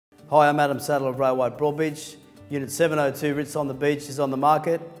Hi, I'm Adam Sadler of Railway Broadbeach. Unit 702 Ritz on the Beach is on the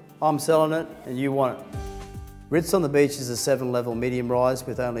market. I'm selling it and you want it. Ritz on the Beach is a 7-level medium rise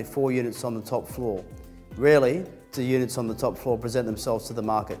with only 4 units on the top floor. Rarely do units on the top floor present themselves to the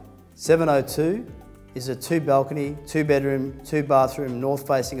market. 702 is a 2-balcony, 2-bedroom, 2-bathroom,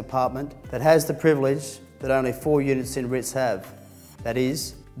 north-facing apartment that has the privilege that only 4 units in Ritz have. That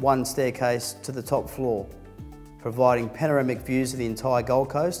is, 1 staircase to the top floor, providing panoramic views of the entire Gold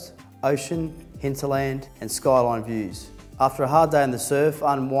Coast, ocean, hinterland and skyline views. After a hard day in the surf,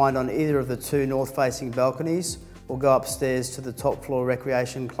 unwind on either of the 2 north-facing balconies or go upstairs to the top floor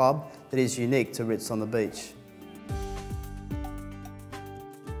recreation club that is unique to Ritz on the Beach.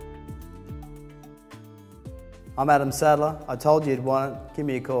 I'm Adam Sadler. I told you you'd want it. Give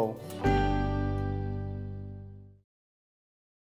me a call.